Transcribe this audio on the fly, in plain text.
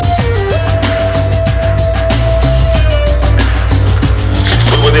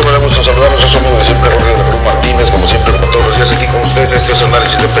Esto es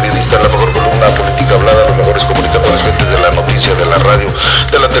Análisis de Periodistas, la mejor columna política hablada, los mejores comunicadores, gentes de la noticia, de la radio,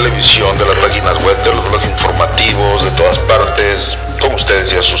 de la televisión, de las páginas web, de los blogs informativos, de todas partes, con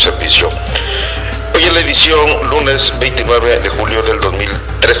ustedes y a su servicio. Hoy es la edición lunes 29 de julio del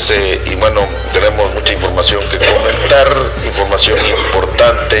 2013 y bueno, tenemos mucha información que comentar, información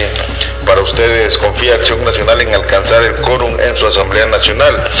importante para ustedes. Confía Acción Nacional en alcanzar el quórum en su Asamblea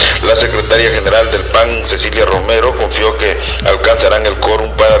Nacional. La secretaria general del PAN, Cecilia Romero, confió que alcanzarán el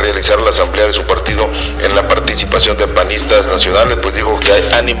quórum para realizar la asamblea de su partido en la participación de panistas nacionales, pues dijo que hay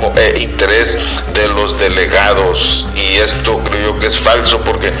ánimo e interés de los delegados, y esto creo yo que es falso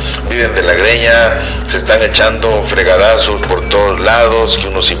porque viven de la greña, se están echando fregadazos por todos lados, que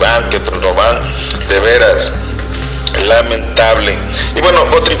unos sí van, que otros no van, de veras lamentable. Y bueno,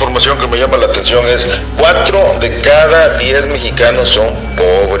 otra información que me llama la atención es 4 de cada 10 mexicanos son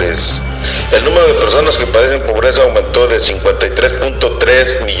pobres. El número de personas que padecen pobreza aumentó de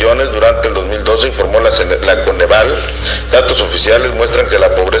 53.3 millones durante el 2012, informó la Coneval. Datos oficiales muestran que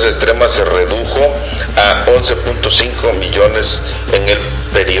la pobreza extrema se redujo a 11.5 millones en el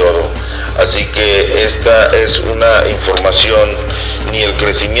periodo. Así que esta es una información. Ni el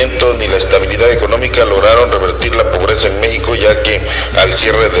crecimiento ni la estabilidad económica lograron revertir la pobreza en México, ya que al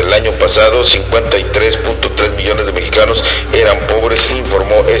cierre del año pasado 53.3 millones de mexicanos eran pobres,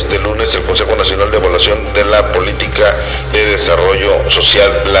 informó este lunes el Consejo Nacional de Evaluación de la Política de Desarrollo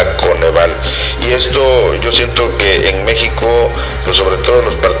Social, la Coneval. Y esto yo siento que en México, pues sobre todo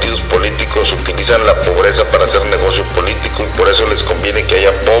los partidos políticos utilizan la pobreza para hacer negocio político, y por eso les conviene que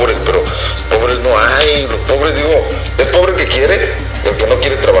haya pobres, pero pobres no hay. Los pobres, digo, el pobre que quiere, el que no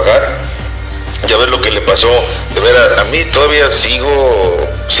quiere trabajar. Ya ves lo que le pasó, de veras, a mí todavía sigo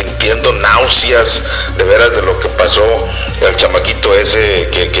sintiendo náuseas, de veras, de lo que pasó al chamaquito ese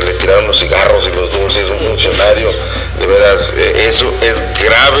que le tiraron los cigarros y los dulces, un funcionario, de veras, eso es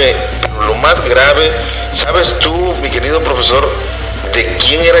grave. Lo más grave, ¿sabes tú, mi querido profesor, de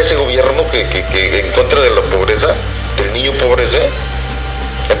quién era ese gobierno que en contra de la pobreza, del niño pobre ese?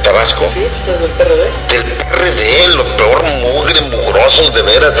 ¿En Tabasco? Sí, del PRD. Del PRD, lo peor, mugre, mugrosos, de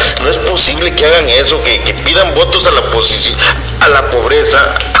veras. No es posible que hagan eso, que pidan votos a la posición, a la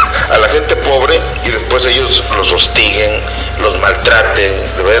pobreza, a la gente pobre, y después ellos los hostiguen, los maltraten,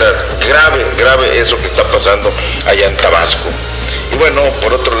 de veras. Grave, grave eso que está pasando allá en Tabasco. Y bueno,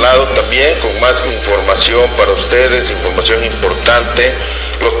 por otro lado también, con más información para ustedes, información importante,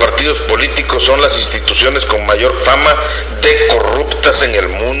 los partidos políticos son las instituciones con mayor fama de corruptas en el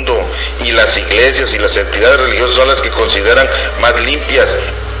mundo, y las iglesias y las entidades religiosas son las que consideran más limpias.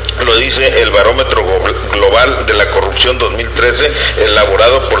 Lo dice el Barómetro Global de la Corrupción 2013,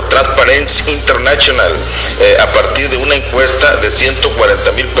 elaborado por Transparency International, a partir de una encuesta de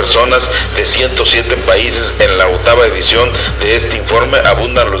 140,000 personas de 107 países. En la 8ª edición de este informe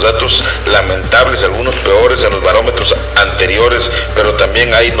abundan los datos lamentables, algunos peores en los barómetros anteriores, pero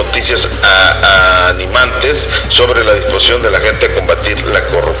también hay noticias animantes sobre la disposición de la gente a combatir la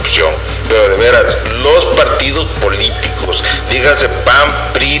corrupción. Pero de veras, los partidos políticos, dígase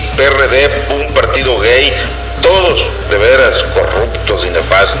PAN, PRI, PRD, un partido gay, todos de veras corruptos y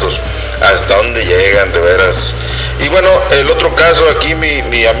nefastos. Hasta dónde llegan, de veras. Y bueno, el otro caso aquí,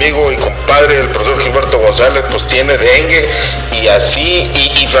 mi amigo y compadre, el profesor Gilberto González, pues tiene dengue, y así,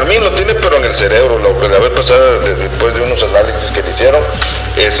 y Fermin lo tiene pero en el cerebro. La vez pasada, después de unos análisis que le hicieron,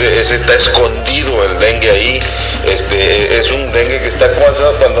 ese está escondido el dengue ahí. Es un dengue que está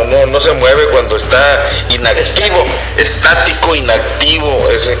cuando no se mueve, cuando está inactivo, estático, inactivo.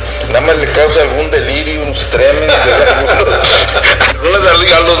 Ese nada más le causa algún delirio, algunas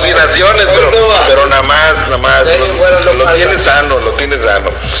alucinaciones, pero nada más lo tiene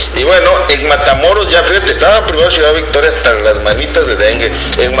sano. Y bueno, en Matamoros, ya fíjate, estaba primero Ciudad Victoria hasta las manitas de dengue.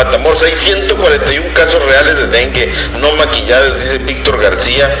 En Matamoros hay 141 casos reales de dengue no maquillados, dice Víctor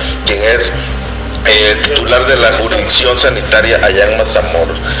García, quien es titular de la jurisdicción sanitaria allá en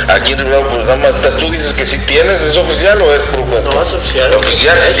Matamoros. Aquí en Río Bravo, pues nada más tú dices que si tienes, ¿es oficial o es por cuento? No, es oficial.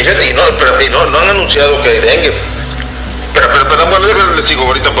 Oficial, fíjate, y no han anunciado que hay dengue. Pero bueno, déjale, sigo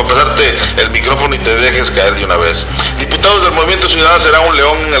ahorita para pasarte el micrófono y te dejes caer de una vez. Diputados del Movimiento Ciudadano será un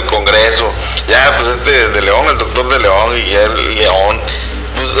león en el Congreso. Ya, pues de León, el doctor de León y el león.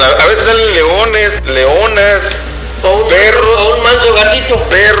 Pues a veces salen leonas, perros, o un manso gatito.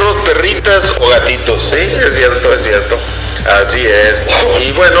 Perros, perritas o gatitos. Sí, es cierto. Así es.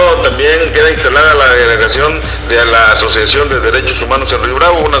 Y bueno, también queda instalada la delegación de la Asociación de Derechos Humanos en Río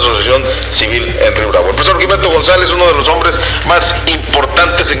Bravo, una asociación civil en Río Bravo. El profesor Gilberto González, uno de los hombres más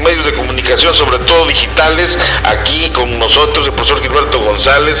importantes en medios de comunicación comunicación, sobre todo digitales, aquí con nosotros, el profesor Gilberto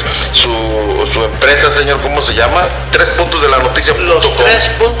González, su empresa, señor, ¿cómo se llama? 3 puntos de la noticia.com. Los 3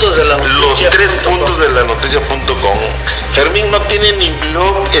 puntos de la noticia. Los 3 puntos de la noticia.com. Fermín no tiene ni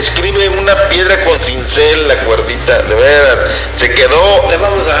blog, escribe en una piedra con cincel la cuerdita, de veras, se quedó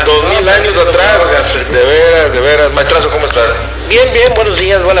 2000 años atrás, de veras. Maestrazo, ¿cómo estás? Bien, buenos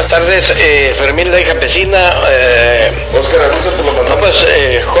días, buenas tardes, Fermín, leija vecina, Óscar Arbizu, te lo mandamos. no,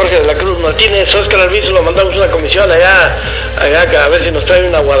 pues, Jorge de la Cruz Martínez, Óscar Arbizu, lo mandamos una comisión allá a ver si nos trae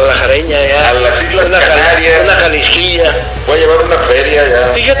una guadalajareña allá. A las Islas Canarias. Una jalisquilla. Voy a llevar una feria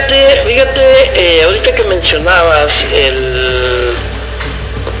ya. Fíjate, ahorita que mencionabas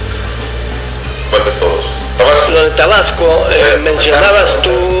 ¿Cuál de todos? Tabasco. lo de Tabasco, mencionabas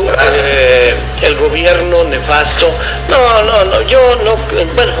tú el gobierno nefasto. No, yo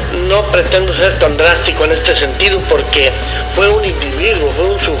no pretendo ser tan drástico en este sentido, porque fue un individuo, fue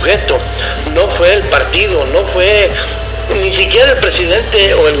un sujeto, no fue el partido, no fue ni siquiera el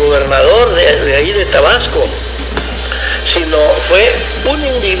presidente o el gobernador de ahí de Tabasco, sino fue un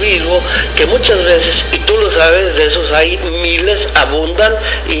individuo que muchas veces, y tú lo sabes, de esos hay miles, abundan,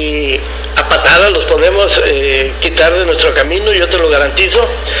 y a patadas los podemos quitar de nuestro camino, yo te lo garantizo.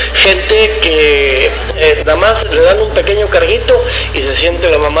 Gente que nada más le dan un pequeño carguito y se siente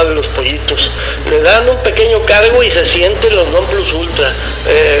la mamá de los pollitos, le dan un pequeño cargo y se siente los non plus ultra,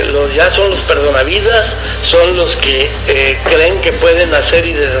 ya son los perdonavidas, son los que creen que pueden hacer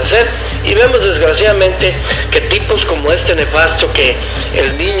y deshacer, y vemos desgraciadamente que tipos como este nefasto, que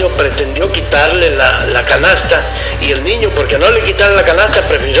el niño pretendió quitarle la canasta, y el niño, porque no le quitaron la canasta,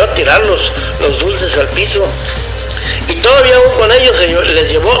 prefirió tirar los dulces al piso, y todavía aún con ellos les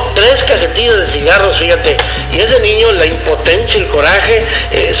llevó 3 cajetillas de cigarros, fíjate. Y ese niño, la impotencia, el coraje,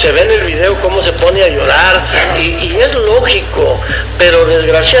 se ve en el video cómo se pone a llorar, y es lógico, pero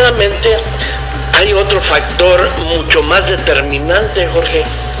desgraciadamente hay otro factor mucho más determinante, Jorge: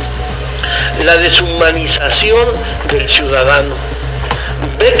 la deshumanización del ciudadano.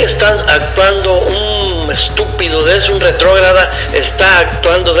 Ve que están actuando, un estúpido de eso, un retrógrada, está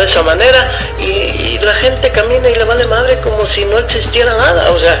actuando de esa manera, y la gente camina y le vale madre como si no existiera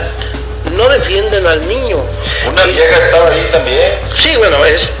nada. O sea, no defienden al niño. Una vieja estaba ahí también. Sí, bueno,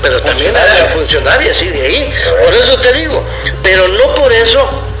 pero también era funcionaria, sí, de ahí. Por eso te digo, pero no por eso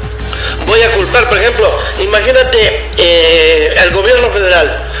voy a culpar. Por ejemplo, imagínate el gobierno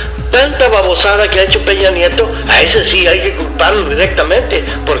federal, tanta babosada que ha hecho Peña Nieto, a ese sí hay que culparlo directamente,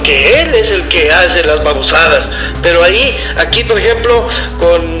 porque él es el que hace las babosadas. Pero aquí por ejemplo,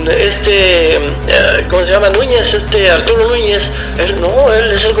 con ¿cómo se llama? Núñez, Arturo Núñez,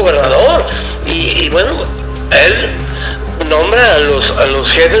 él es el gobernador, y bueno, él nombra a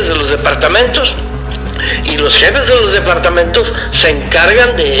los jefes de los departamentos, y los jefes de los departamentos se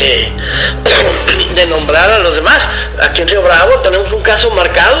encargan de nombrar a los demás. Aquí en Río Bravo tenemos un caso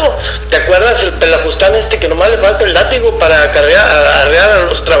marcado. ¿Te acuerdas el pelajustán que nomás le falta el látigo para arrear a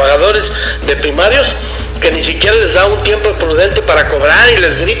los trabajadores de primarios, que ni siquiera les da un tiempo prudente para cobrar, y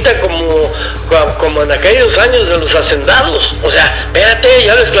les grita como en aquellos años de los hacendados? O sea, espérate,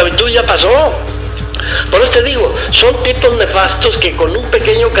 ya la esclavitud ya pasó. Por eso te digo, son tipos nefastos que con un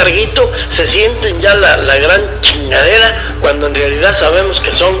pequeño carguito se sienten ya la gran chingadera, cuando en realidad sabemos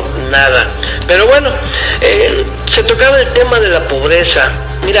que son nada. Pero bueno, se tocaba el tema de la pobreza.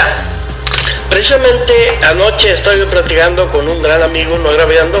 Mira, precisamente anoche estaba yo platicando con un gran amigo, no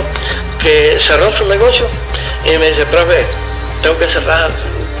agraviando, que cerró su negocio, y me dice: profe, tengo que cerrar.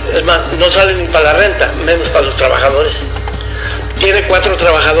 Es más, no sale ni para la renta, menos para los trabajadores. Tiene 4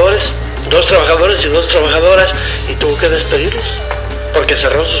 trabajadores, 2 trabajadores y 2 trabajadoras, y tuvo que despedirlos porque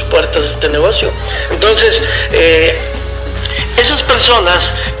cerró sus puertas este negocio. Entonces, esas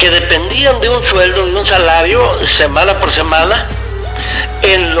personas que dependían de un sueldo, de un salario, semana por semana,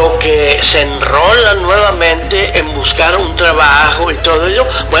 en lo que se enrolan nuevamente en buscar un trabajo y todo ello,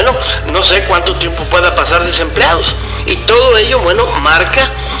 bueno, no sé cuánto tiempo pueda pasar desempleados, y todo ello, bueno, marca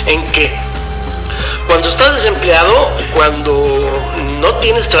en que cuando estás desempleado, cuando no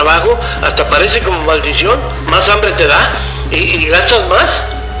tienes trabajo, hasta parece como maldición, más hambre te da, y gastas más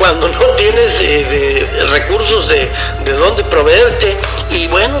cuando no tienes recursos de dónde proveerte, y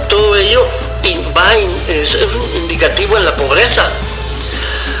bueno, todo ello es un indicativo en la pobreza.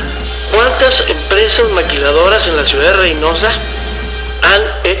 ¿Cuántas empresas maquiladoras en la ciudad de Reynosa han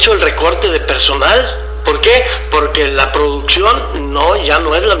hecho el recorte de personal? ¿Por qué? Porque la producción ya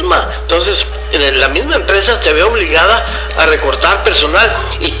no es la misma. Entonces, la misma empresa se ve obligada a recortar personal,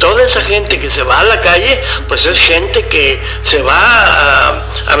 y toda esa gente que se va a la calle, pues es gente que se va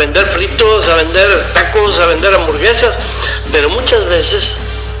a vender fritos, a vender tacos, a vender hamburguesas, pero muchas veces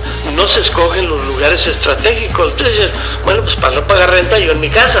no se escogen los lugares estratégicos. Tú dices, bueno, pues para no pagar renta yo en mi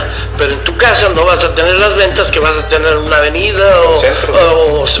casa, pero en tu casa no vas a tener las ventas que vas a tener en una avenida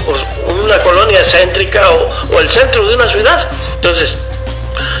o una colonia céntrica o el centro de una ciudad. Entonces,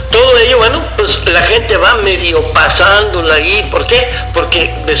 todo ello, bueno, pues la gente va medio pasándola ahí. ¿Por qué?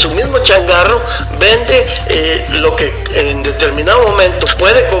 Porque de su mismo changarro vende lo que en determinado momento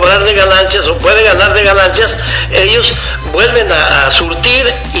puede cobrar de ganancias o puede ganar de ganancias. Ellos vuelven a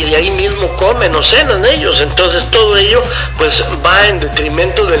surtir y de ahí mismo comen o cenan ellos. Entonces todo ello pues va en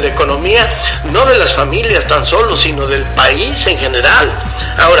detrimento de la economía, no de las familias tan solo, sino del país en general.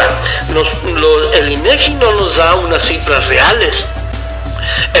 Ahora, el INEGI no nos da unas cifras reales.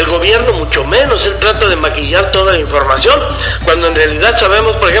 El gobierno mucho menos. Él trata de maquillar toda la información, cuando en realidad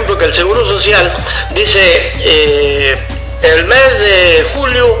sabemos, por ejemplo, que el Seguro Social dice, el mes de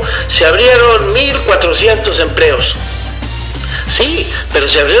julio se abrieron 1,400 empleos. Sí, pero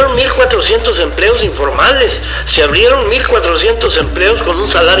se abrieron 1,400 empleos informales, se abrieron 1,400 empleos con un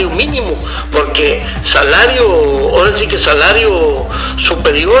salario mínimo, porque ahora sí que salario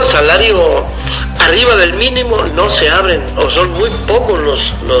superior, salario arriba del mínimo no se abren, o son muy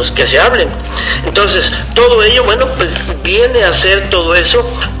pocos los que se abren. Entonces, todo ello, bueno, pues viene a ser todo eso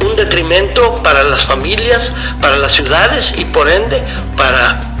un detrimento para las familias, para las ciudades y por ende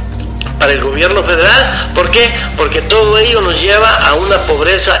para el gobierno federal. ¿Por qué? Porque todo ello nos lleva a una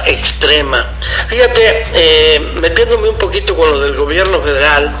pobreza extrema. Fíjate, metiéndome un poquito con lo del gobierno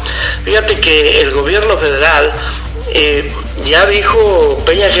federal, fíjate que el gobierno federal ya dijo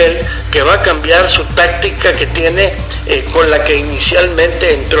Peñagel que va a cambiar su táctica que tiene con la que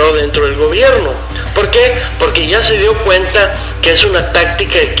inicialmente entró dentro del gobierno. ¿Por qué? Porque ya se dio cuenta que es una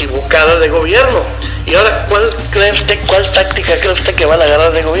táctica equivocada de gobierno. Y ahora, ¿cuál táctica cree usted que van a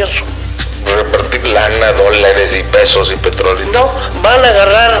agarrar de gobierno? Repartir lana, dólares y pesos y petróleo. No, van a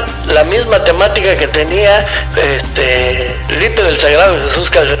agarrar la misma temática que tenía Lipe del Sagrado Jesús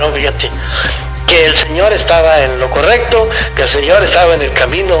Calderón. Fíjate, que el señor estaba en lo correcto, que el señor estaba en el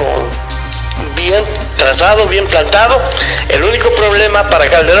camino bien trazado, bien plantado. El único problema para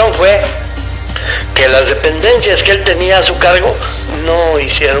Calderón fue que las dependencias que él tenía a su cargo no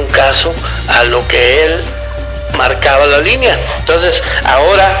hicieron caso a lo que él marcaba la línea. Entonces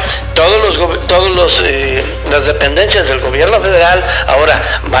ahora las dependencias del gobierno federal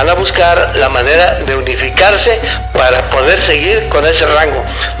ahora van a buscar la manera de unificarse para poder seguir con ese rango.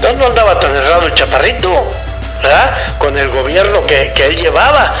 Entonces no andaba tan errado el chaparrito, ¿verdad?, con el gobierno que él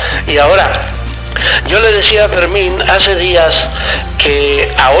llevaba. Y ahora, yo le decía a Fermín hace días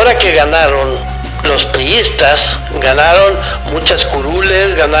que ahora que ganaron los priistas, ganaron muchas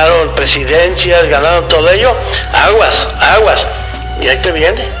curules, ganaron presidencias, ganaron todo ello, aguas, y ahí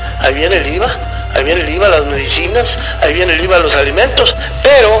viene el IVA, las medicinas, ahí viene el IVA, los alimentos,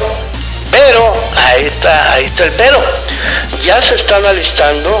 pero, ahí está el pero, ya se están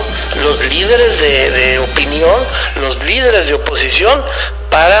alistando los líderes de opinión, los líderes de oposición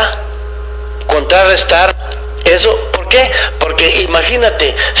para contrarrestar eso. ¿Por qué? Porque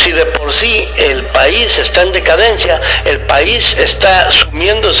imagínate, si de por sí el país está en decadencia, el país está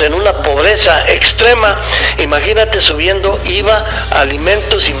sumiéndose en una pobreza extrema, imagínate subiendo IVA,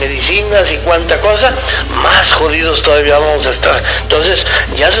 alimentos y medicinas y cuánta cosa, más jodidos todavía vamos a estar. Entonces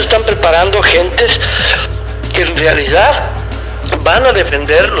ya se están preparando gentes que en realidad van a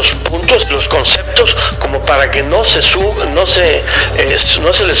defender los puntos, los conceptos, como para que no se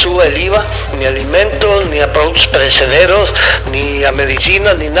le suba el IVA ni a alimentos, ni a productos perecederos, ni a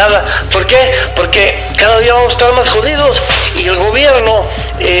medicinas, ni nada. ¿Por qué? Porque cada día vamos a estar más jodidos y el gobierno,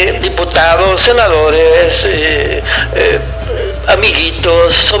 diputados, senadores,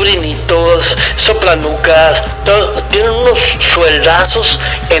 amiguitos, sobrinitos, soplanucas, tienen unos sueldazos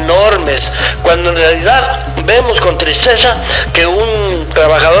enormes, cuando en realidad vemos con tristeza que un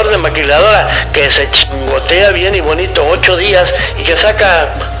trabajador de maquiladora que se chingotea bien y bonito 8 días y que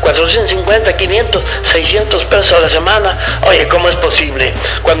saca 450, 500, 600 pesos a la semana, oye, ¿cómo es posible?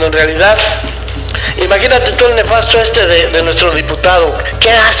 Cuando en realidad, imagínate tú el nefasto de nuestro diputado,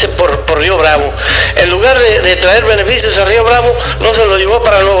 ¿qué hace por Río Bravo? En lugar de traer beneficios a Río Bravo, no se lo llevó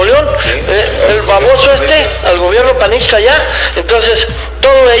para Nuevo León, el baboso al gobierno panista allá. Entonces,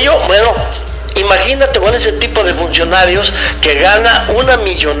 todo ello, bueno, imagínate con ese tipo de funcionarios que gana una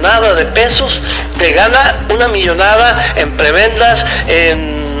millonada de pesos, que gana una millonada en prebendas,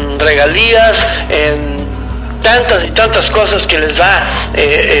 en regalías, en tantas y tantas cosas que les da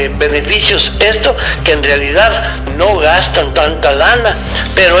beneficios esto, que en realidad no gastan tanta lana,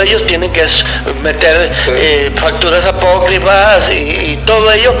 pero ellos tienen que meter facturas apócrifas y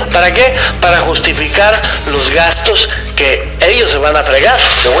todo ello. ¿Para qué? Para justificar los gastos que ellos se van a fregar.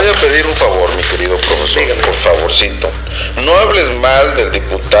 Te voy a pedir un favor, mi querido profesor, dígame, por favorcito. No hables mal del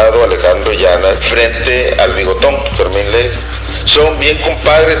diputado Alejandro Llanas frente al bigotón, Fermin Leija. Son bien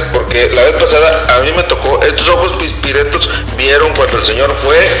compadres, porque la vez pasada a mí me tocó, estos ojos pispiretos vieron cuando el señor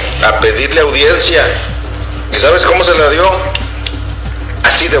fue a pedirle audiencia. ¿Y sabes cómo se la dio?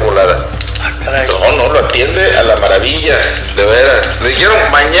 Así de volada. No, lo atiende a la maravilla, de veras. Le dijeron,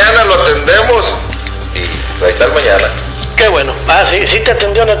 mañana lo atendemos. Y ahí está el mañana. Qué bueno. Sí te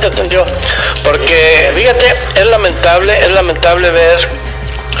atendió, no te atendió. Porque, fíjate, es lamentable ver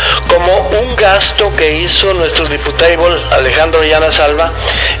como un gasto que hizo nuestro diputado Alejandro Llanas Alba,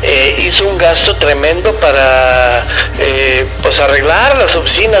 hizo un gasto tremendo para pues arreglar las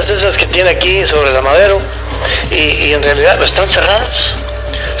oficinas esas que tiene aquí sobre la Madero, y en realidad están cerradas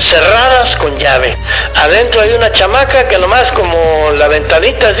con llave. Adentro hay una chamaca que nomás como la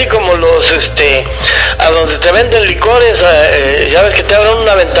ventanita, así como los a donde te venden licores, ya ves que te abren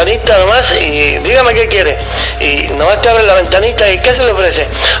una ventanita nomás y dígame qué quiere, y nomás te abren la ventanita y ¿qué se le ofrece?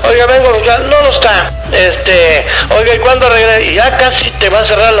 Oiga, vengo, no está, oiga, ¿y cuándo regresa? Y ya casi te va a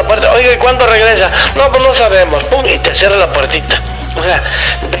cerrar la puerta. Oiga, ¿y cuándo regresa? No, pues no sabemos. Pum, y te cierra la puertita. O sea,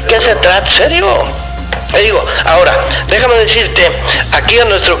 ¿de qué se trata? ¿Serio? Le digo, ahora, déjame decirte, aquí a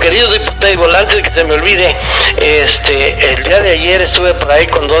nuestro querido diputado, antes de que se me olvide, el día de ayer estuve por ahí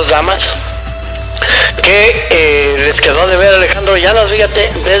con dos damas que les quedó de ver a Alejandro Llanas, fíjate,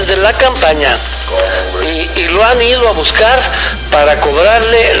 desde la campaña, y lo han ido a buscar para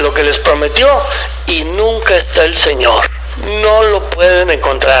cobrarle lo que les prometió, y nunca está el señor. No lo pueden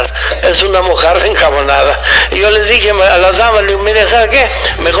encontrar, es una mojarra enjabonada. Y yo les dije a las damas, le digo, mire, ¿sabe qué?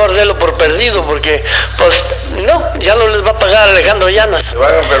 Mejor délo por perdido, porque pues no, ya no les va a pagar Alejandro Llanas. Se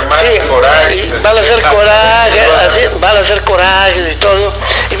van a enfermar, sí, coraje, van a hacer coraje, así, van a hacer corajes y todo.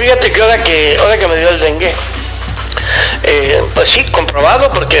 Y fíjate que ahora que me dio el dengue, pues sí, comprobado,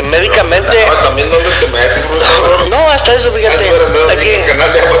 porque médicamente... ¿También dónde te metes, profesor? No, hasta eso, fíjate.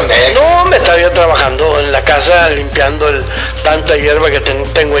 No, me estaba yo trabajando en la casa, limpiando tanta hierba que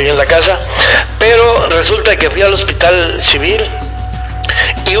tengo ahí en la casa, pero resulta que fui al hospital civil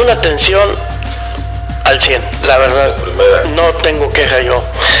y una atención al 100, la verdad, no tengo queja yo.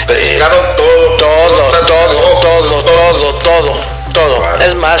 Te quitaron todo.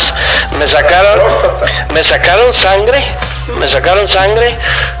 Es más, me sacaron sangre,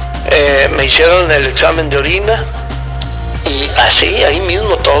 me hicieron el examen de orina y así, ahí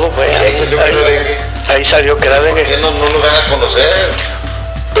mismo todo fue. Ahí salió que era dengue. ¿Por qué no lo van a conocer?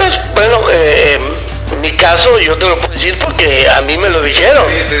 Pues bueno, mi caso yo te lo puedo decir porque a mí me lo dijeron.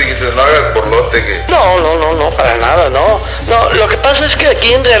 Sí, dijiste, no hagas borlote que... No, para nada, no. Lo que pasa es que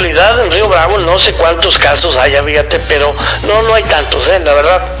aquí en realidad en Río Bravo no sé cuántos casos haya, fíjate, pero no hay tantos, la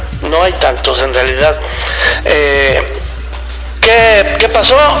verdad, no hay tantos en realidad. ¿Qué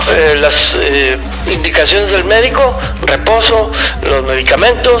pasó? Las indicaciones del médico, reposo, los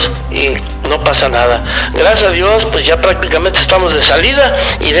medicamentos y no pasa nada. Gracias a Dios, pues ya prácticamente estamos de salida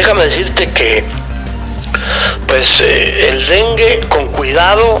y déjame decirte que pues el dengue con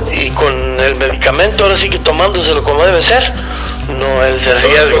cuidado y con el medicamento, ahora sí que tomándoselo como debe ser, no es de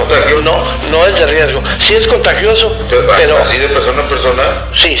riesgo. No es de riesgo. Sí es contagioso, pero... ¿Así de persona a persona?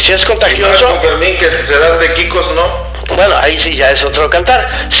 Sí es contagioso. ¿Y con Fermin que se dan de quicos, no? Bueno, ahí sí ya es otro cantar.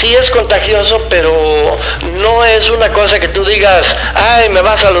 Sí es contagioso, pero no es una cosa que tú digas, ay, me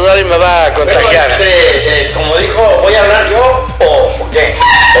va a saludar y me va a contagiar. Pero, como dijo, ¿voy a hablar yo o qué?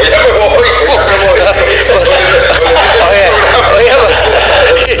 O ya me voy. Oye,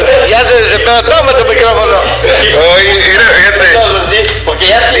 ya se desespera, toma tu micrófono. Oye, mira, fíjate. Porque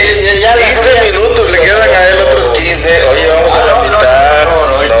ya 15 minutos, le quedan a él otros 15. Oye, vamos a la mitad.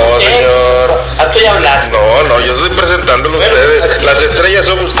 No, señor. Estoy hablando. No, yo estoy presentándolo a ustedes. Las estrellas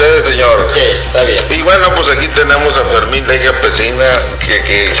son ustedes, señor. Sí, está bien. Y bueno, pues aquí tenemos a Fermin Leija Pesina,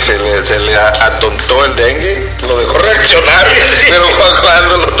 que se le atontó el dengue, lo dejó reaccionar, pero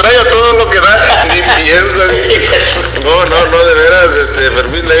cuando lo trae a todo lo que da, ni piensa. No, de veras,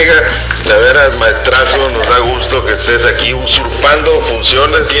 Fermin Leija, de veras, maestrazo, nos da gusto que estés aquí usurpando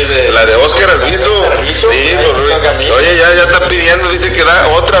funciones. La de Óscar Alviso. Sí, oye, ya está pidiendo, dice que da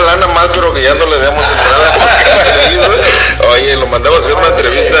otra lana más, pero que ya no le demos entrada a Óscar Alviso. Oye, lo mandamos a hacer una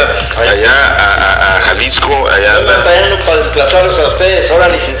entrevista allá a Jalisco, allá anda. Para desplazarlos a ustedes, ahora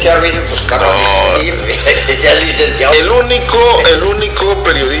licenciado, pues ya licenciado. El único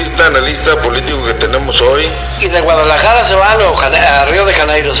periodista, analista político que tenemos hoy. Y de Guadalajara se van a Río de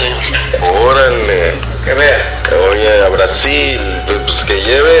Janeiro, señor. Órale. Que vea. Oye, a Brasil, pues que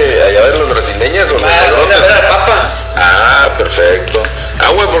lleve allá de los brasileños o los Una vera papa. Ah, perfecto. Ah,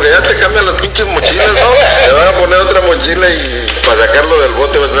 güey, porque ya te cambian las pinches mochilas, ¿no? Te van a poner otra mochila y para sacarlo del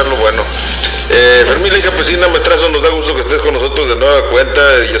bote va a ser lo bueno. Fermin, leija, Pesina, maestrazo, nos da gusto que estés con nosotros de nueva cuenta.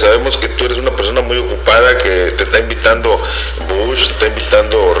 Ya sabemos que tú eres una persona muy ocupada, que te está invitando Bush, te está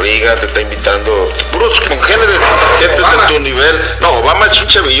invitando Reagan, te está invitando puros congéneres, gentes de tu nivel. No, Obama es un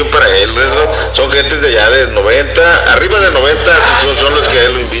chavillón para él, ¿no? Son gentes de allá de 90, arriba de 90 son los que a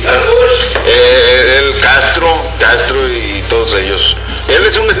él lo invitan. El Castro y todos ellos. Él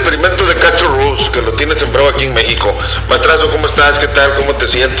es un experimento de Castro Ruz, que lo tiene sembrado aquí en México. Maestrazo, ¿cómo estás? ¿Qué tal? ¿Cómo te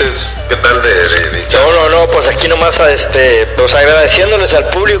sientes? ¿Qué tal de No, pues aquí nomás pues agradeciéndoles al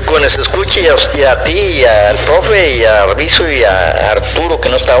público que nos escuche y a ti y al profe y a Arviso y a Arturo que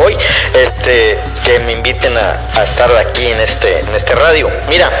no está hoy, que me inviten a estar aquí en este radio.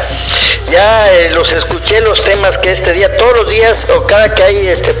 Mira, ya los escuché los temas que este día, todos los días o cada que hay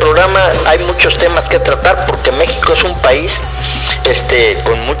este programa hay muchos temas que tratar porque México es un país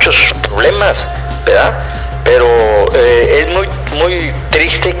con muchos problemas, ¿verdad? Pero es muy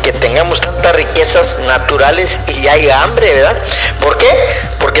triste que tengamos tantas riquezas naturales y haya hambre, ¿verdad? ¿Por qué?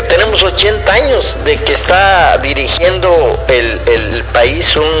 Porque tenemos 80 años de que está dirigiendo el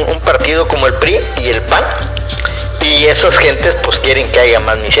país un partido como el PRI y el PAN, y esas gentes pues quieren que haya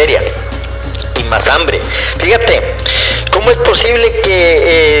más miseria y más hambre. Fíjate, ¿cómo es posible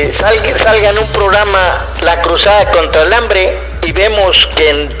que salga en un programa la cruzada contra el hambre y vemos que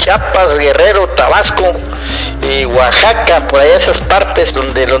en Chiapas, Guerrero, Tabasco y Oaxaca, por allá esas partes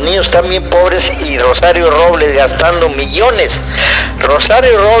donde los niños están bien pobres, y Rosario Robles gastando millones?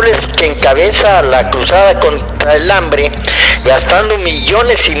 Rosario Robles, que encabeza la cruzada contra el hambre, gastando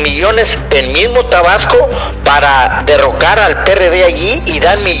millones y millones en mismo Tabasco para derrocar al PRD allí y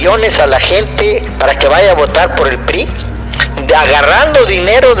dar millones a la gente para que vaya a votar por el PRI, agarrando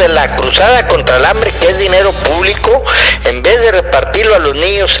dinero de la cruzada contra el hambre, que es dinero público, en vez de repartirlo a los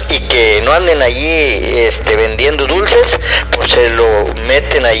niños y que no anden allí vendiendo dulces, pues se lo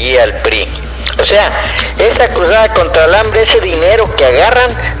meten allí al PRI. O sea, esa cruzada contra el hambre, ese dinero que agarran,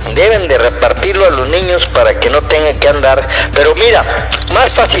 deben de repartirlo a los niños para que no tengan que andar. Pero mira,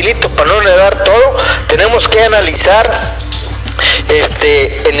 más facilito, para no le dar todo, tenemos que analizar.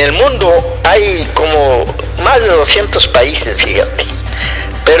 En el mundo hay como más de 200 países, fíjate.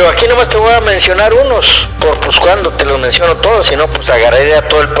 Pero aquí nomás te voy a mencionar unos, pues cuando te los menciono todos, si no pues agarraría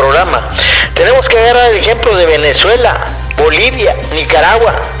todo el programa. Tenemos que agarrar el ejemplo de Venezuela, Bolivia,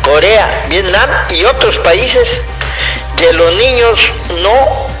 Nicaragua, Corea, Vietnam y otros países que los niños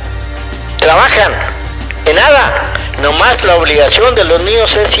no trabajan en nada. Nomás la obligación de los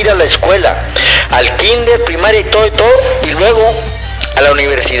niños es ir a la escuela, al kinder, primaria y todo, y luego a la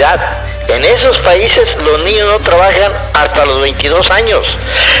universidad. En esos países los niños no trabajan hasta los 22 años.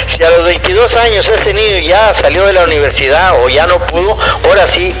 Si a los 22 años ese niño ya salió de la universidad o ya no pudo, ahora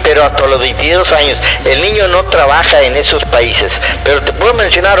sí, pero hasta los 22 años el niño no trabaja en esos países. Pero te puedo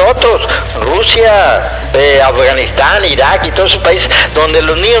mencionar otros, Rusia, Afganistán, Irak y todos esos países donde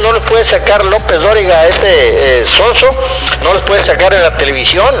los niños no los puede sacar López Dóriga, ese sonso, no los puede sacar en la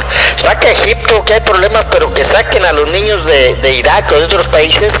televisión. Saca a Egipto, que hay problemas, pero que saquen a los niños de Irak o de otros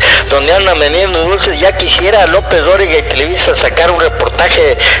países donde andan vendiendo dulces. Ya quisiera López Dóriga y Televisa sacar un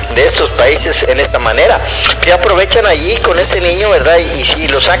reportaje de estos países en esta manera. Que aprovechan allí con este niño, ¿verdad? Y sí,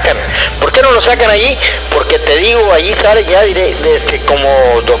 lo sacan. ¿Por qué no lo sacan allí? Porque te digo, allí sale ya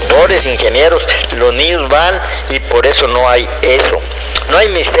como doctores, ingenieros, los niños van y por eso no hay eso. No hay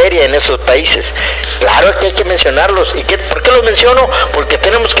miseria en esos países. Claro que hay que mencionarlos. ¿Y por qué los menciono? Porque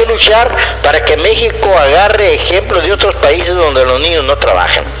tenemos que luchar para que México agarre ejemplos de otros países donde los niños no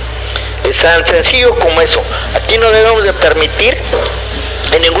trabajan. Es tan sencillo como eso. Aquí no debemos de permitir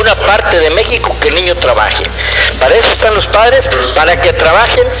en ninguna parte de México que el niño trabaje. Para eso están los padres, para que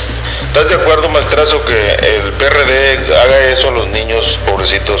trabajen. ¿Estás de acuerdo, maestrazo, que el PRD haga eso a los niños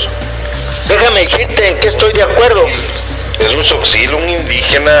pobrecitos? Déjame decirte en qué estoy de acuerdo. Es un soxil, un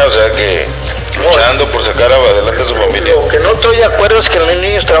indígena, o sea que luchando por sacar adelante a su familia. Lo que no estoy de acuerdo es que los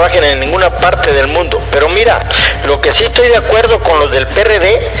niños trabajen en ninguna parte del mundo. Pero mira, lo que sí estoy de acuerdo con los del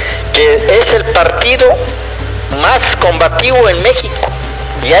PRD, que es el partido más combativo en México.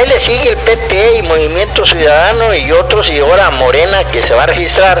 Y ahí le sigue el PT y Movimiento Ciudadano y otros, y ahora Morena, que se va a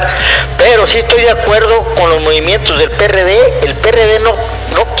registrar. Pero sí estoy de acuerdo con los movimientos del PRD. El PRD no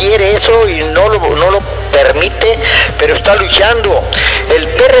quiere eso y no lo permite, pero está luchando. El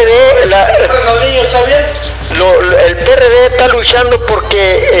PRD... ¿Los niños está bien? el PRD está luchando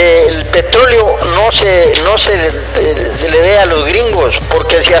porque el petróleo no se le dé a los gringos,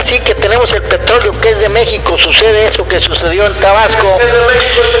 porque si así que tenemos el petróleo que es de México, sucede eso que sucedió en Tabasco. ¿Es de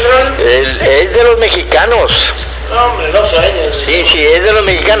México el petróleo? Es de los mexicanos. No, hombre, no sueñes. Sí, es de los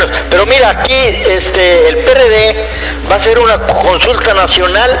mexicanos. Pero mira, aquí el PRD va a hacer una consulta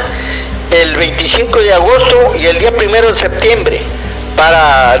nacional el 25 de agosto y el día 1 de septiembre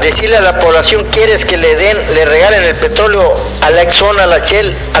para decirle a la población, ¿quieres que le regalen el petróleo a la Exxon, a la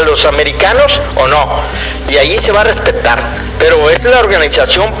Shell, a los americanos o no? Y allí se va a respetar. Pero es la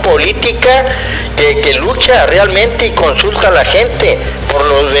organización política que lucha realmente y consulta a la gente por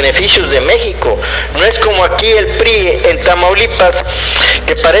los beneficios de México. No es como aquí el PRI en Tamaulipas,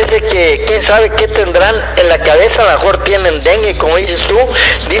 que parece que quién sabe qué tendrán en la cabeza, a lo mejor tienen dengue, como dices tú.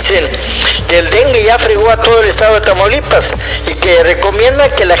 Dicen que el dengue ya fregó a todo el estado de Tamaulipas y que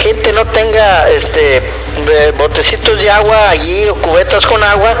recomiendan que la gente no tenga botecitos de agua allí o cubetas con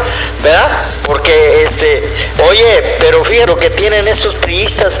agua, ¿verdad? Porque oye, pero fíjate lo que tienen estos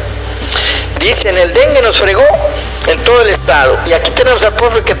priistas. Dicen, el dengue nos fregó en todo el estado y aquí tenemos al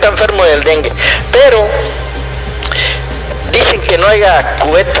profe que está enfermo del dengue, pero dicen que no haya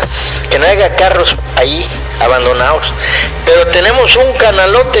cubetas, que no haya carros ahí abandonados, pero tenemos un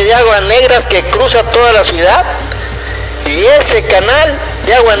canalote de aguas negras que cruza toda la ciudad y ese canal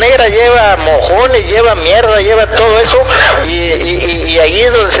de agua negra lleva mojones, lleva mierda, lleva todo eso y ahí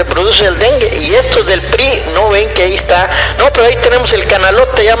es donde se produce el dengue. Y estos del PRI no ven que ahí está, no, pero ahí tenemos el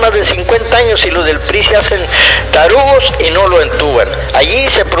canalote ya más de 50 años y los del PRI se hacen tarugos y no lo entuban. Allí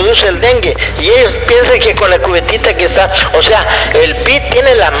se produce el dengue y ellos piensan que con la cubetita que está, o sea, el PRI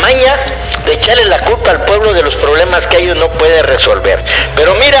tiene la maña de echarle la culpa al pueblo de los problemas que ellos no pueden resolver.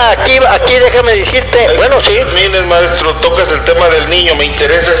 Pero mira, aquí déjame decirte, bueno, sí. Termines, maestro, tocas el tema del niño, me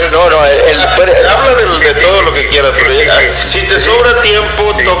interesa ese. No, habla de todo lo que quieras, pero si te sobra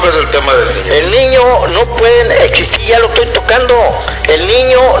tiempo, tocas el tema del niño. El niño no puede existir, ya lo estoy tocando. El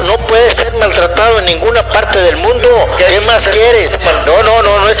niño no puede ser maltratado en ninguna parte del mundo. ¿Qué más quieres?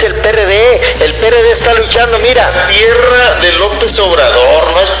 No es el PRD. El PRD está luchando, mira. Tierra de López Obrador,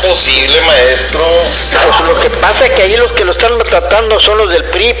 no es posible, maestro. Pues lo que pasa es que ahí los que lo están maltratando son los del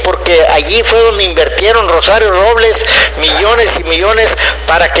PRI, porque allí fue donde invirtieron Rosario Robles millones y millones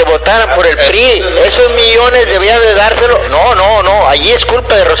para que votaran por el PRI. Esos millones debían de dárselo. No, allí es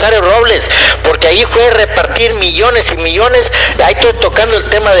culpa de Rosario Robles, porque ahí fue repartir millones y millones. Ahí estoy tocando el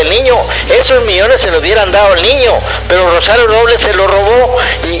tema del niño. Esos millones se los hubieran dado al niño, pero Rosario Robles se lo robó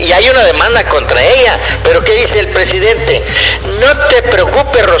y hay una demanda contra ella. Pero ¿qué dice el presidente? No te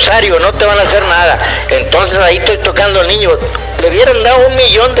preocupes, Rosario, no te van a hacer nada. Entonces ahí estoy tocando al niño. Le hubieran dado $1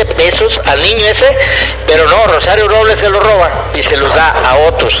 millón de pesos al niño ese, pero no, Rosario Robles se lo roba y se los da a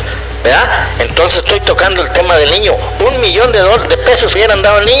otros, ¿verdad? Entonces estoy tocando el tema del niño. $1 millón de pesos hubieran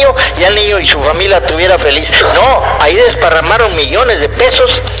dado al niño y al niño y su familia estuviera feliz. No, ahí desparramaron millones de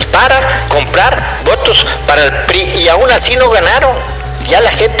pesos para comprar votos para el PRI y aún así no ganaron. Ya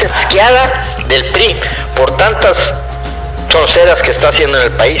la gente esquiada del PRI por tantas sonceras que está haciendo en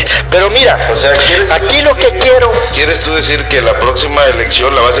el país. Pero mira, o sea, aquí lo que quiero... ¿Quieres tú decir que la próxima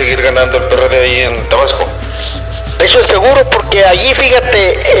elección la va a seguir ganando el PRD ahí en Tabasco? Eso es seguro, porque allí,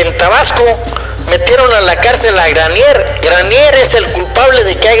 fíjate, en Tabasco metieron a la cárcel a Granier. Granier es el culpable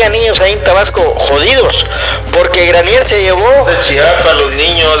de que haya niños ahí en Tabasco jodidos, porque Granier se llevó... De Chiapas, los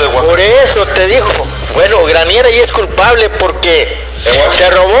niños de Oaxaca. Por eso te digo, bueno, Granier ahí es culpable porque se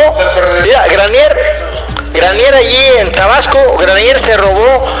robó... Mira, Granier allí en Tabasco, Granier se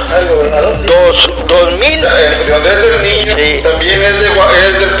robó 2,000... Donde es el niño, sí. También es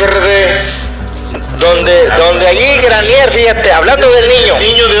del PRD. Donde allí Granier, fíjate, hablando del niño. ¿El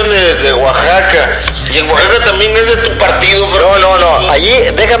niño de dónde es? De Oaxaca. Y en Oaxaca también es de tu partido, pero... No, allí,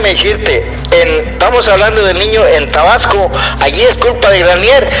 déjame decirte, estamos hablando del niño en Tabasco, allí es culpa de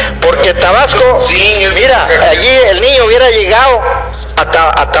Granier, porque Tabasco, sí, mira, allí el niño hubiera llegado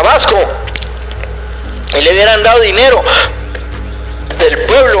a Tabasco y le hubieran dado dinero del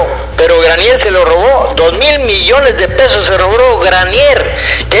pueblo, pero Granier se lo robó. 2,000 millones de pesos se robó Granier,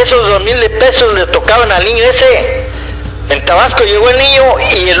 que esos 2,000 de pesos le tocaban al niño ese. En Tabasco llegó el niño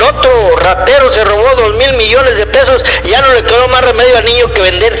y el otro ratero se robó 2,000 millones de pesos y ya no le quedó más remedio al niño que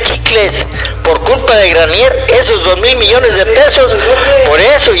vender chicles por culpa de Granier, esos 2,000 millones de pesos. Por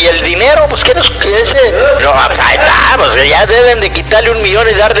eso, y el dinero, pues que ese, no, ahí está, pues ya deben de quitarle 1 millón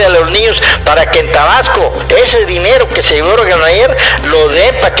y darle a los niños para que en Tabasco ese dinero que se llevó ayer lo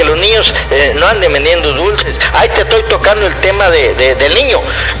dé para que los niños no anden vendiendo dulces. Ahí te estoy tocando el tema del niño.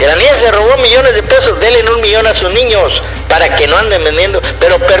 Granier se robó millones de pesos, denle 1 millón a sus niños para que no anden vendiendo,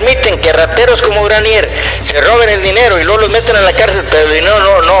 pero permiten que rateros como Granier se roben el dinero y luego los meten a la cárcel, pero el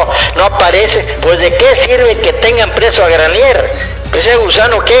dinero no aparece. Pues ¿de qué sirve que tengan preso a Granier? Ese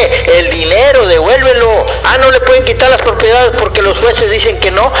gusano, ¿qué? El dinero, devuélvelo. No le pueden quitar las propiedades porque los jueces dicen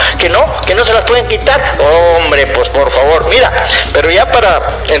que no se las pueden quitar. Hombre, pues por favor, mira, pero ya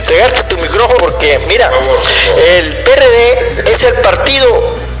para entregarte tu micrófono, porque mira, el PRD es el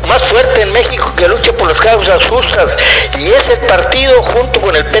partido más fuerte en México que lucha por las causas justas, y es el partido junto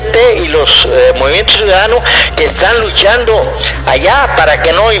con el PT y los movimientos ciudadanos que están luchando allá para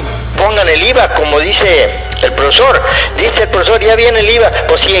que no pongan el IVA, como dice el profesor. Dice el profesor, ya viene el IVA,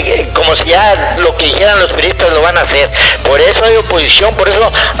 pues sí, como si ya lo que dijeran los periodistas lo van a hacer. Por eso hay oposición, por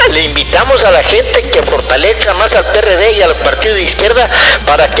eso le invitamos a la gente que fortalezca más al PRD y a los partidos de izquierda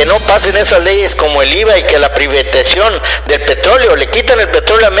para que no pasen esas leyes como el IVA y que la privatización del petróleo, le quitan el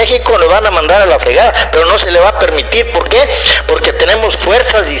petróleo a México, lo van a mandar a la fregada, pero no se le va a permitir. ¿Por qué? Porque tenemos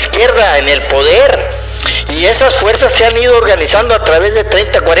fuerzas de izquierda en el poder. Y esas fuerzas se han ido organizando a través de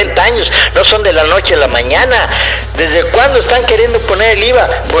 30, 40 años, no son de la noche a la mañana. ¿Desde cuándo están queriendo poner el IVA?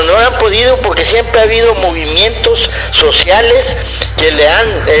 Pues no han podido, porque siempre ha habido movimientos sociales que le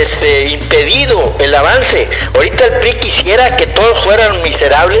han impedido el avance. Ahorita el PRI quisiera que todos fueran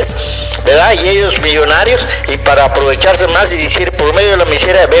miserables, ¿verdad? Y ellos millonarios, y para aprovecharse más y decir, por medio de la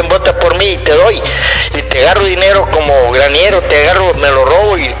miseria, ven, vota por mí y te doy. Y te agarro dinero como Graniero, te agarro, me lo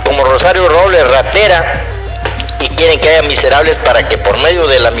robo, y como Rosario Robles, ratera, y quieren que haya miserables para que por medio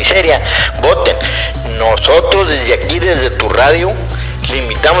de la miseria voten. Nosotros desde aquí, desde tu radio, le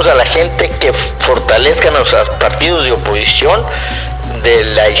invitamos a la gente que fortalezcan a los partidos de oposición, de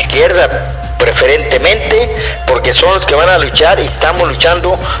la izquierda preferentemente, porque son los que van a luchar, y estamos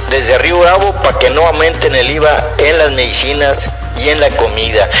luchando desde Río Bravo para que no aumenten el IVA en las medicinas y en la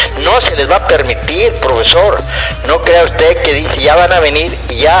comida. No se les va a permitir, profesor. No crea usted que dice ya van a venir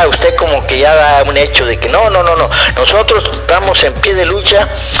y ya usted como que ya da un hecho de que no. Nosotros estamos en pie de lucha.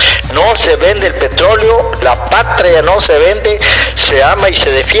 No se vende el petróleo, la patria no se vende, se ama y se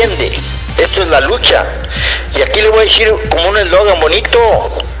defiende. Esto es la lucha. Y aquí le voy a decir como un eslogan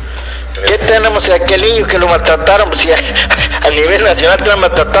bonito. ¿Qué tenemos de aquel niño que lo maltrataron? Pues si a nivel nacional están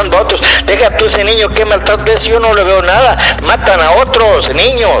maltratando a otros. Deja tú ese niño que maltrata, yo no le veo nada. Matan a otros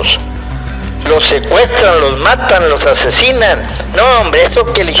niños, los secuestran, los matan, los asesinan. No, hombre, eso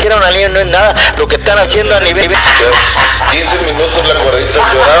que le hicieron al niño no es nada. Lo que están haciendo a nivel... 15 minutos la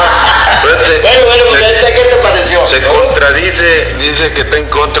cuerdita lloraba. Bueno, ¿qué te pareció? Se contradice, dice que está en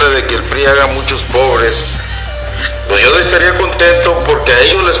contra de que el PRI haga muchos pobres. Pues yo estaría contento porque a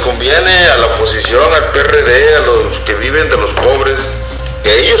ellos les conviene, a la oposición, al PRD, a los que viven de los pobres,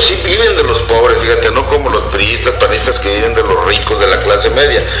 que ellos sí viven de los pobres, fíjate, no como los priistas, panistas que viven de los ricos, de la clase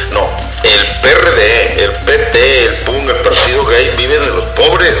media. No, el PRD, el PT, el PUN, el Partido Gay viven de los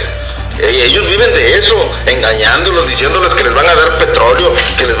pobres. Ellos viven de eso, engañándolos, diciéndoles que les van a dar petróleo,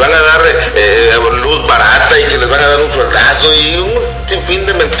 que les van a dar luz barata y que les van a dar un sueldazo y un sinfín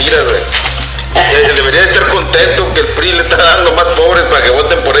de mentiras, güey. Debería estar contento que el PRI le está dando más pobres para que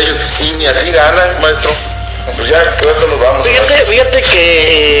voten por ellos, y ni así ganan, maestro. Pues ya, con esto nos vamos. Fíjate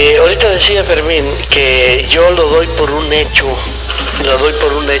que ahorita decía Fermín que yo lo doy por un hecho,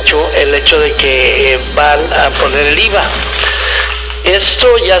 el hecho de que van a poner el IVA.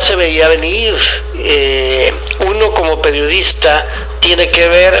 Esto ya se veía venir. Uno como periodista tiene que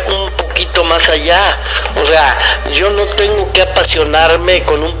ver un poquito más allá. O sea, yo no tengo que apasionarme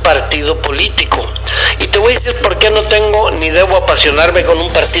con un partido político. Y te voy a decir por qué no tengo ni debo apasionarme con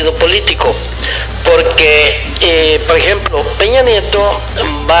un partido político. Porque, por ejemplo, Peña Nieto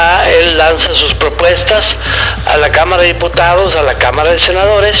él lanza sus propuestas a la Cámara de Diputados, a la Cámara de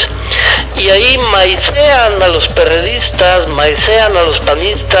Senadores, y ahí maicean a los perredistas, maicean a los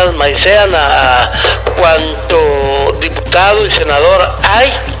panistas, maicean a cuanto diputado y senador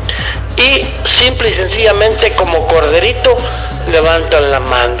hay, y simple y sencillamente como corderito levantan la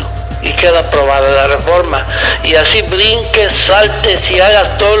mano y queda aprobada la reforma, y así brinques, saltes y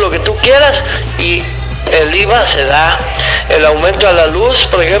hagas todo lo que tú quieras, y el IVA se da. El aumento a la luz,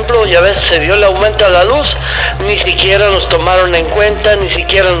 por ejemplo, ya ves, se dio el aumento a la luz, ni siquiera nos tomaron en cuenta, ni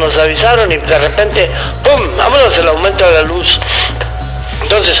siquiera nos avisaron, y de repente, ¡pum!, vámonos, el aumento a la luz.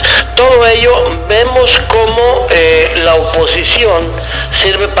 Entonces, todo ello vemos como la oposición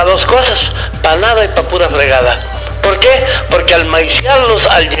sirve para dos cosas, para nada y para pura fregada. ¿Por qué? Porque al maiciarlos,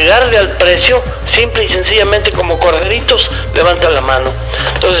 al llegarle al precio, simple y sencillamente como corderitos, levantan la mano.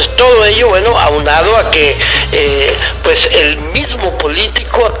 Entonces todo ello, bueno, aunado a que pues el mismo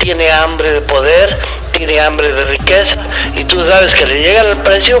político tiene hambre de poder, tiene hambre de riqueza, y tú sabes que le llegan al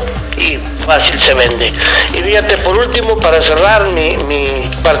precio y fácil se vende. Y fíjate, por último, para cerrar mi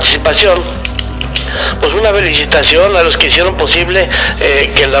participación, pues una felicitación a los que hicieron posible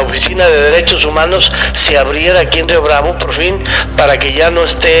que la Oficina de Derechos Humanos se abriera aquí en Río Bravo, por fin, para que ya no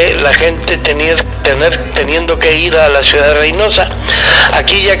esté la gente teniendo que ir a la ciudad de Reynosa.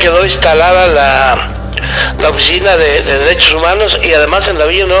 Aquí ya quedó instalada la Oficina de Derechos Humanos, y además en la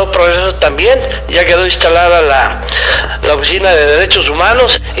Villa Nuevo Progreso también ya quedó instalada la Oficina de Derechos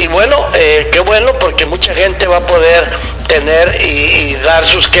Humanos, y bueno, qué bueno, porque mucha gente va a poder tener y dar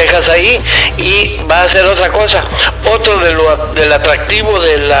sus quejas ahí, y va a ser otra cosa. Otro del atractivo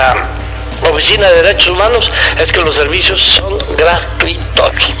de la Oficina de Derechos Humanos es que los servicios son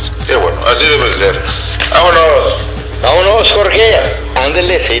gratuitos. Qué bueno, así debe ser. Vámonos. Vámonos, Jorge.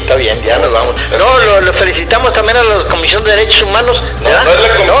 Ándele, sí, está bien, ya nos vamos. No, lo felicitamos también a la Comisión de Derechos Humanos. ¿verdad? No es la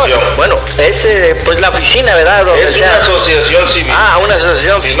comisión. No, bueno, es pues la oficina, ¿verdad? Es una asociación civil. Una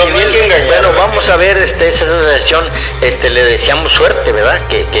asociación civil. No hay que engañar. Bueno, vamos a ver esa asociación, le deseamos suerte, ¿verdad?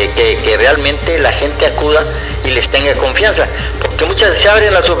 Que realmente la gente acuda y les tenga confianza. Porque muchas veces se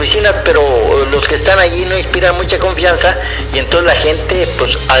abren las oficinas, pero los que están allí no inspiran mucha confianza, y entonces la gente,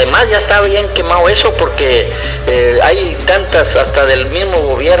 pues además ya está bien quemado eso, porque hay tantas, hasta del mismo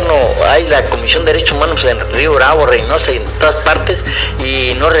gobierno, hay la Comisión de Derechos Humanos en Río Bravo, Reynosa y en todas partes,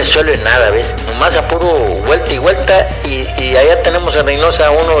 y no resuelven nada, ¿ves? Nomás a puro vuelta y vuelta, y allá tenemos en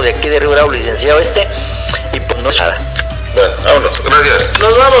Reynosa uno de aquí de Río Bravo, licenciado y pues no es nada. Bueno, vámonos, gracias.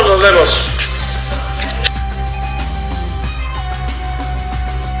 Nos vamos, nos vemos.